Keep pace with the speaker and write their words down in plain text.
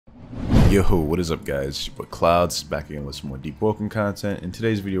Yo, what is up guys? It's your boy Clouds back again with some more Deepwoken content. In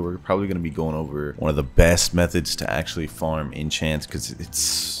today's video we're probably going to be going over one of the best methods to actually farm enchants because it's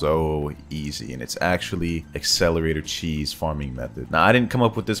so easy, and it's actually accelerator cheese farming method. Now I didn't come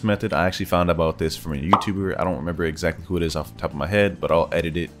up with this method, I actually found about this from a YouTuber. I don't remember exactly who it is off the top of my head, but I'll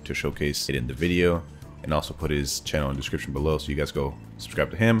edit it to showcase it in the video and also put his channel in the description below so you guys go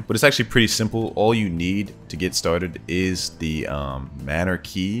subscribe to him. But it's actually pretty simple. All you need to get started is the manor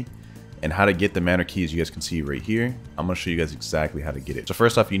key. And how to get the manor key, as you guys can see right here, I'm going to show you guys exactly how to get it. So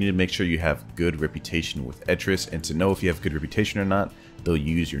first off, you need to make sure you have good reputation with Etris, and to know if you have good reputation or not, they'll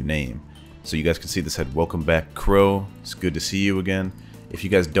use your name. So you guys can see this said, "Welcome back, Crow. It's good to see you again." If you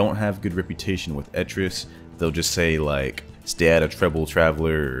guys don't have good reputation with Etris, they'll just say like, "Stay at a Treble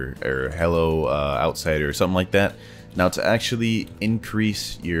Traveler," or "Hello Outsider," or something like that. Now to actually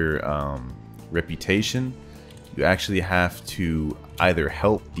increase your reputation, you actually have to either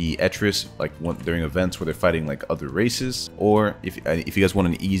help the Etris like during events where they're fighting like other races, or if you guys want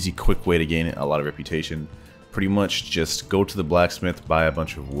an easy, quick way to gain a lot of reputation, pretty much just go to the blacksmith, buy a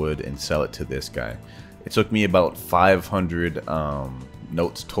bunch of wood, and sell it to this guy. It took me about 500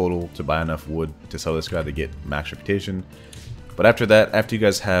 notes total to buy enough wood to sell this guy to get max reputation. But after that, after you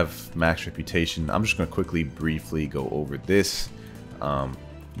guys have max reputation, I'm just going to quickly, briefly go over this.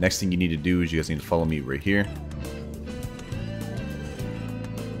 Next thing you need to do is you guys need to follow me right here.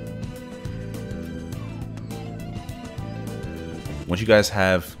 Once you guys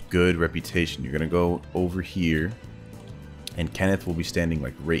have good reputation, you're gonna go over here, and Kenneth will be standing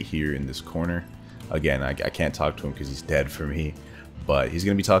like right here in this corner. Again, I can't talk to him because he's dead for me, but he's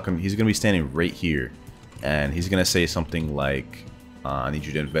gonna be standing right here, and he's gonna say something like, "I need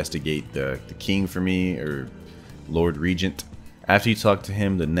you to investigate the king for me," or Lord Regent. After you talk to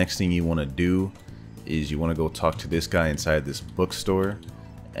him, the next thing you want to do is you want to go talk to this guy inside this bookstore,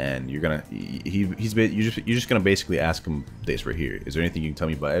 and you're just gonna basically ask him this right here: "Is there anything you can tell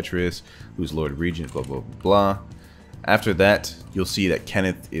me about Etris? Who's Lord Regent? Blah blah blah." After that, you'll see that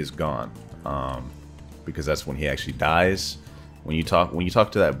Kenneth is gone, because that's when he actually dies. When you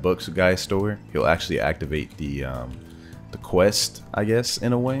talk to that books guy store, he'll actually activate the quest, I guess,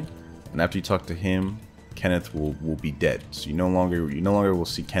 in a way. And after you talk to him, Kenneth will be dead, so you no longer will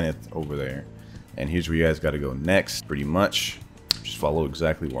see Kenneth over there. And here's where you guys got to go next. Pretty much just follow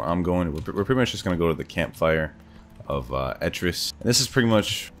exactly where I'm going. We're pretty much just gonna go to the campfire of Etris, and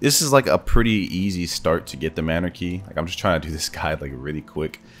this is like a pretty easy start to get the manor key. Like, I'm just trying to do this guide like really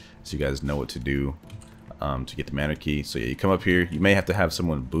quick so you guys know what to do to get the manor key. So yeah, you come up here. You may have to have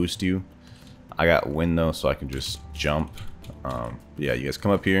someone boost you. I got wind though, so I can just jump. Yeah, you guys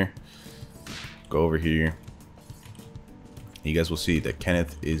come up here, go over here, and you guys will see that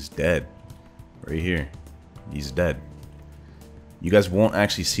Kenneth is dead right here. He's dead. You guys won't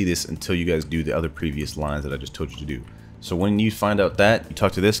actually see this until you guys do the other previous lines that I just told you to do. So when you find out that, you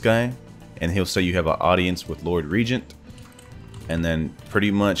talk to this guy, and he'll say you have an audience with Lord Regent, and then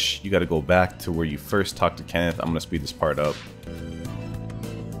pretty much you got to go back to where you first talked to Kenneth. I'm gonna speed this part up.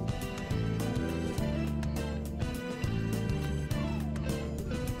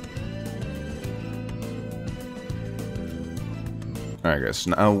 Alright guys, so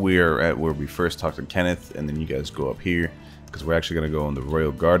now we are at where we first talked to Kenneth, and then you guys go up here, because we're actually going to go in the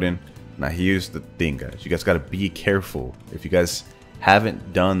royal garden. Now here's the thing guys, you guys got to be careful. If you guys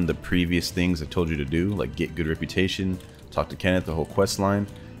haven't done the previous things I told you to do, like get good reputation, talk to Kenneth, the whole quest line,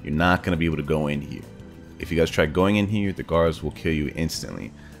 you're not going to be able to go in here. If you guys try going in here, the guards will kill you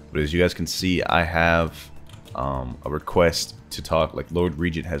instantly. But as you guys can see, I have a request to talk, like Lord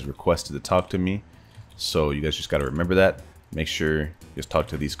Regent has requested to talk to me. So you guys just got to remember that. Make sure you just talk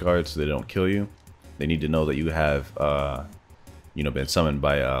to these guards so they don't kill you. They need to know that you have, been summoned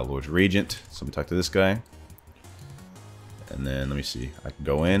by Lord Regent. So let me talk to this guy. And then let me see. I can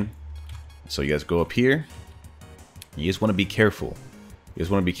go in. So you guys go up here. You just want to be careful. You just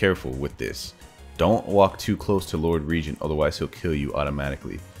want to be careful with this. Don't walk too close to Lord Regent, otherwise he'll kill you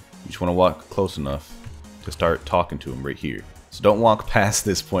automatically. You just want to walk close enough to start talking to him right here. So don't walk past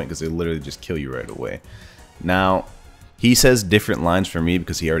this point because they'll literally just kill you right away. Now, he says different lines for me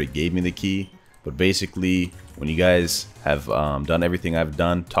because he already gave me the key. But basically, when you guys have done everything I've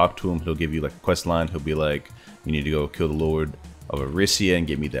done, talk to him. He'll give you like a quest line. He'll be like, "You need to go kill the Lord of Arisia and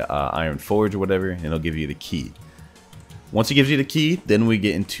get me the Iron Forge," or whatever, and he'll give you the key. Once he gives you the key, then we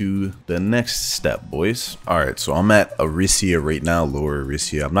get into the next step, boys. Alright, so I'm at Arisia right now, Lower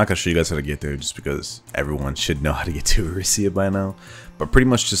Arisia. I'm not going to show you guys how to get there just because everyone should know how to get to Arisia by now. But pretty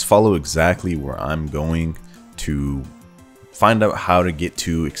much just follow exactly where I'm going to find out how to get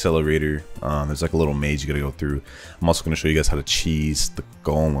to accelerator. There's like a little maze you gotta go through. I'm also gonna show you guys how to cheese the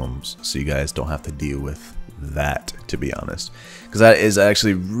golems so you guys don't have to deal with that, to be honest, because that is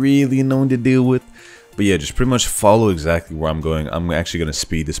actually really annoying to deal with. But yeah, just pretty much follow exactly where I'm going. I'm actually gonna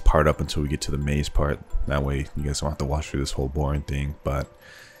speed this part up until we get to the maze part. That way you guys don't have to watch through this whole boring thing, but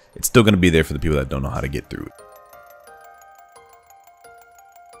it's still gonna be there for the people that don't know how to get through it.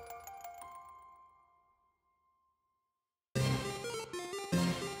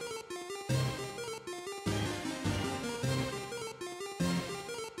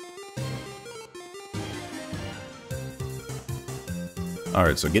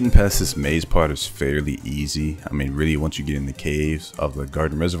 Alright, so getting past this maze part is fairly easy. I mean, really, once you get in the caves of the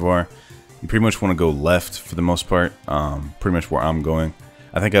garden reservoir, you pretty much want to go left for the most part. Pretty much where I'm going.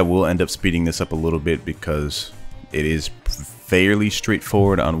 I think I will end up speeding this up a little bit because it is fairly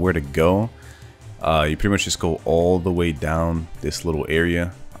straightforward on where to go. You pretty much just go all the way down this little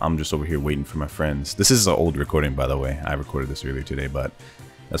area. I'm just over here waiting for my friends. This is an old recording, by the way. I recorded this earlier today, but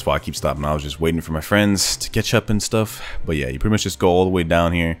that's why I keep stopping. I was just waiting for my friends to catch up and stuff. But yeah, you pretty much just go all the way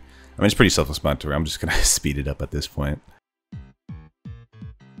down here. I mean, it's pretty self-explanatory. I'm just going to speed it up at this point.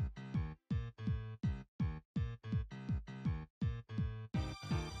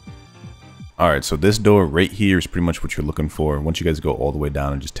 Alright, so this door right here is pretty much what you're looking for. Once you guys go all the way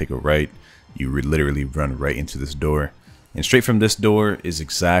down and just take a right, you literally run right into this door. And straight from this door is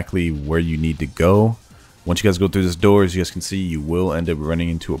exactly where you need to go. Once you guys go through this door, as you guys can see, you will end up running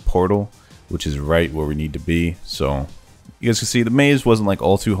into a portal, which is right where we need to be. So you guys can see the maze wasn't like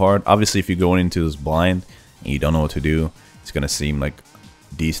all too hard. Obviously, if you're going into this blind and you don't know what to do, it's going to seem like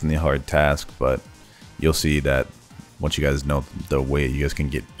a decently hard task, but you'll see that once you guys know the way, you guys can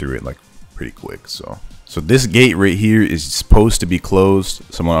get through it like pretty quick. So this gate right here is supposed to be closed.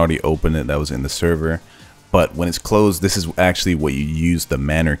 Someone already opened it that was in the server, but when it's closed, this is actually what you use the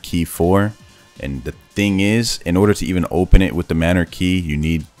manor key for. And the thing is, in order to even open it with the manor key, you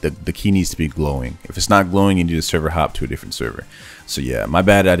need the key needs to be glowing. If it's not glowing, you need to server hop to a different server. So yeah, my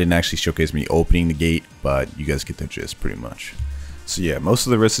bad, I didn't actually showcase me opening the gate, but you guys get the gist pretty much. So yeah, most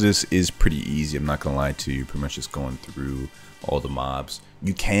of the rest of this is pretty easy. I'm not gonna lie to you, pretty much just going through all the mobs.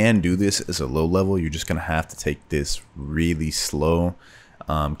 You can do this as a low level. You're just gonna have to take this really slow.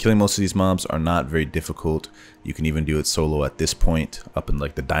 Killing most of these mobs are not very difficult. You can even do it solo at this point, up in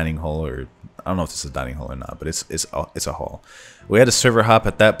like the dining hall, or I don't know if this is a dining hall or not, but it's a hall. We had a server hop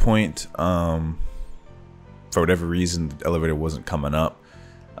at that point. For whatever reason, the elevator wasn't coming up.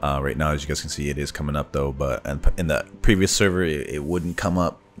 Right now, as you guys can see, it is coming up though, but in the previous server, it wouldn't come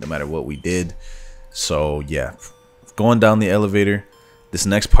up no matter what we did. So yeah, going down the elevator, this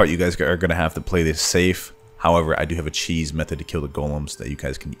next part you guys are gonna have to play this safe. However, I do have a cheese method to kill the golems that you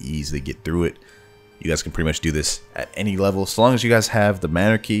guys can easily get through it. You guys can pretty much do this at any level. So long as you guys have the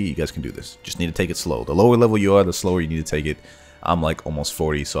manor key, you guys can do this. Just need to take it slow. The lower level you are, the slower you need to take it. I'm like almost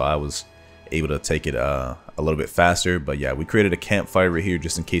 40, so I was able to take it a little bit faster. But yeah, we created a campfire right here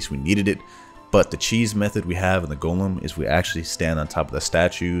just in case we needed it. But the cheese method we have in the golem is we actually stand on top of the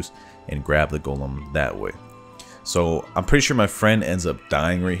statues and grab the golem that way. So I'm pretty sure my friend ends up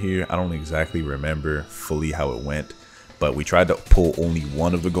dying right here. I don't exactly remember fully how it went, but we tried to pull only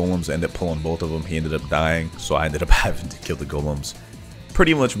one of the golems, ended up pulling both of them. He ended up dying, so I ended up having to kill the golems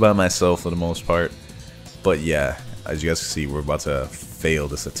pretty much by myself for the most part. But yeah, as you guys can see, we're about to fail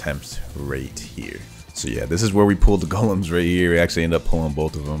this attempt right here. So yeah, this is where we pulled the golems right here. We actually ended up pulling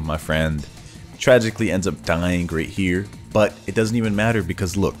both of them. My friend tragically ends up dying right here, but it doesn't even matter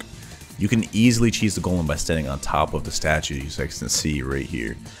because look, you can easily cheese the golem by standing on top of the statue. You guys can see right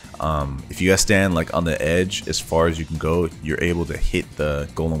here. If you guys stand like on the edge as far as you can go, you're able to hit the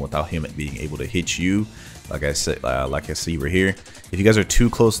golem without him being able to hit you. Like I said, like I see right here. If you guys are too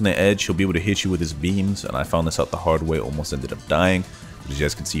close on the edge, he'll be able to hit you with his beams. And I found this out the hard way, almost ended up dying. But as you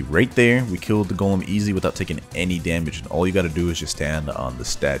guys can see right there, we killed the golem easy without taking any damage. And all you got to do is just stand on the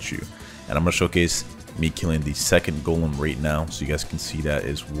statue. And I'm gonna showcase me killing the second golem right now, so you guys can see that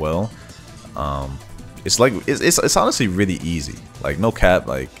as well. It's like it's honestly really easy, like no cap.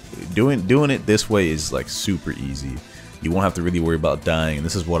 Like doing it this way is like super easy. You won't have to really worry about dying, and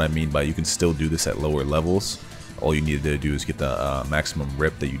this is what I mean by you can still do this at lower levels. All you need to do is get the maximum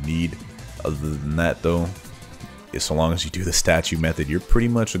rep that you need. Other than that though, so long as you do the statue method, you're pretty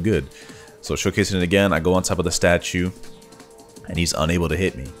much good. So showcasing it again, I go on top of the statue and he's unable to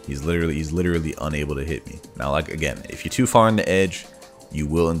hit me. He's literally unable to hit me. Now, like again, if you're too far on the edge, you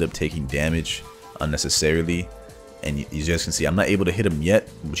will end up taking damage unnecessarily. And you guys can see I'm not able to hit him yet,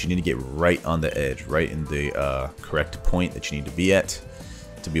 but you need to get right on the edge, right in the correct point that you need to be at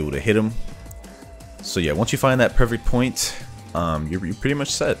to be able to hit him. So yeah, once you find that perfect point, you're pretty much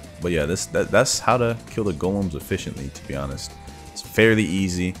set. But yeah, that's how to kill the golems efficiently, to be honest. It's fairly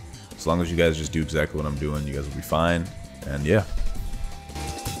easy. As long as you guys just do exactly what I'm doing, you guys will be fine. And yeah.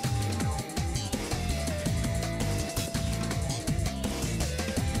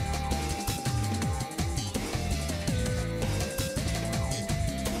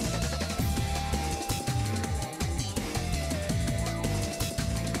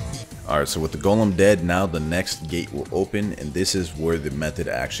 Alright, so with the golem dead, now the next gate will open, and this is where the method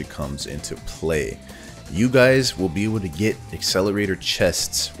actually comes into play. You guys will be able to get accelerator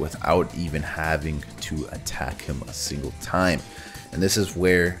chests without even having to attack him a single time. And this is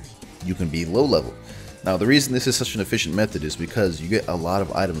where you can be low level. Now the reason this is such an efficient method is because you get a lot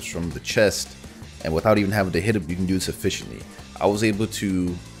of items from the chest, and without even having to hit him, you can do this efficiently. I was able to,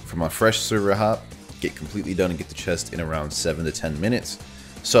 from a fresh server hop, get completely done and get the chest in around 7 to 10 minutes.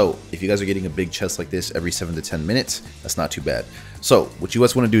 So if you guys are getting a big chest like this every 7 to 10 minutes, that's not too bad. So what you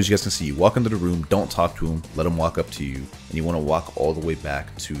guys want to do is, you guys can see, you walk into the room, don't talk to him, let him walk up to you, and you want to walk all the way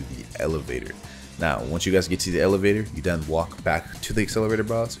back to the elevator. Now once you guys get to the elevator, you then walk back to the accelerator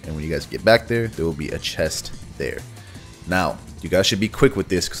box, and when you guys get back there, there will be a chest there. Now you guys should be quick with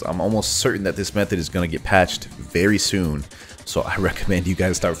this, because I'm almost certain that this method is going to get patched very soon. So I recommend you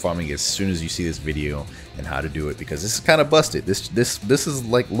guys start farming as soon as you see this video and how to do it, because this is kind of busted. This is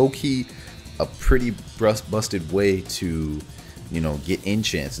like low-key a pretty busted way to, you know, get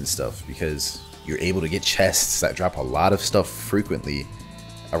enchants and stuff, because you're able to get chests that drop a lot of stuff frequently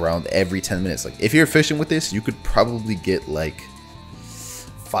around every 10 minutes. Like if you're efficient with this, you could probably get like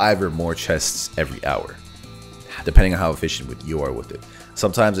 5 or more chests every hour, depending on how efficient you are with it.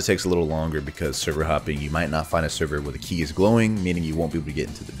 Sometimes it takes a little longer because server hopping, you might not find a server where the key is glowing, meaning you won't be able to get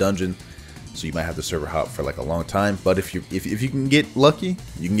into the dungeon. So you might have to server hop for like a long time. But if you can get lucky,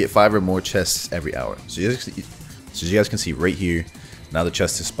 you can get 5 or more chests every hour. So you guys can see right here, now the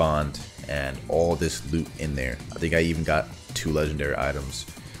chest is spawned and all this loot in there. I think I even got 2 legendary items,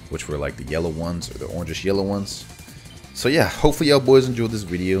 which were like the yellow ones or the orangish yellow ones. So yeah, hopefully y'all boys enjoyed this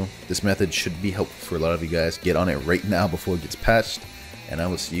video. This method should be helpful for a lot of you guys. Get on it right now before it gets patched. And I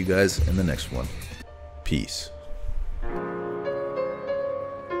will see you guys in the next one. Peace.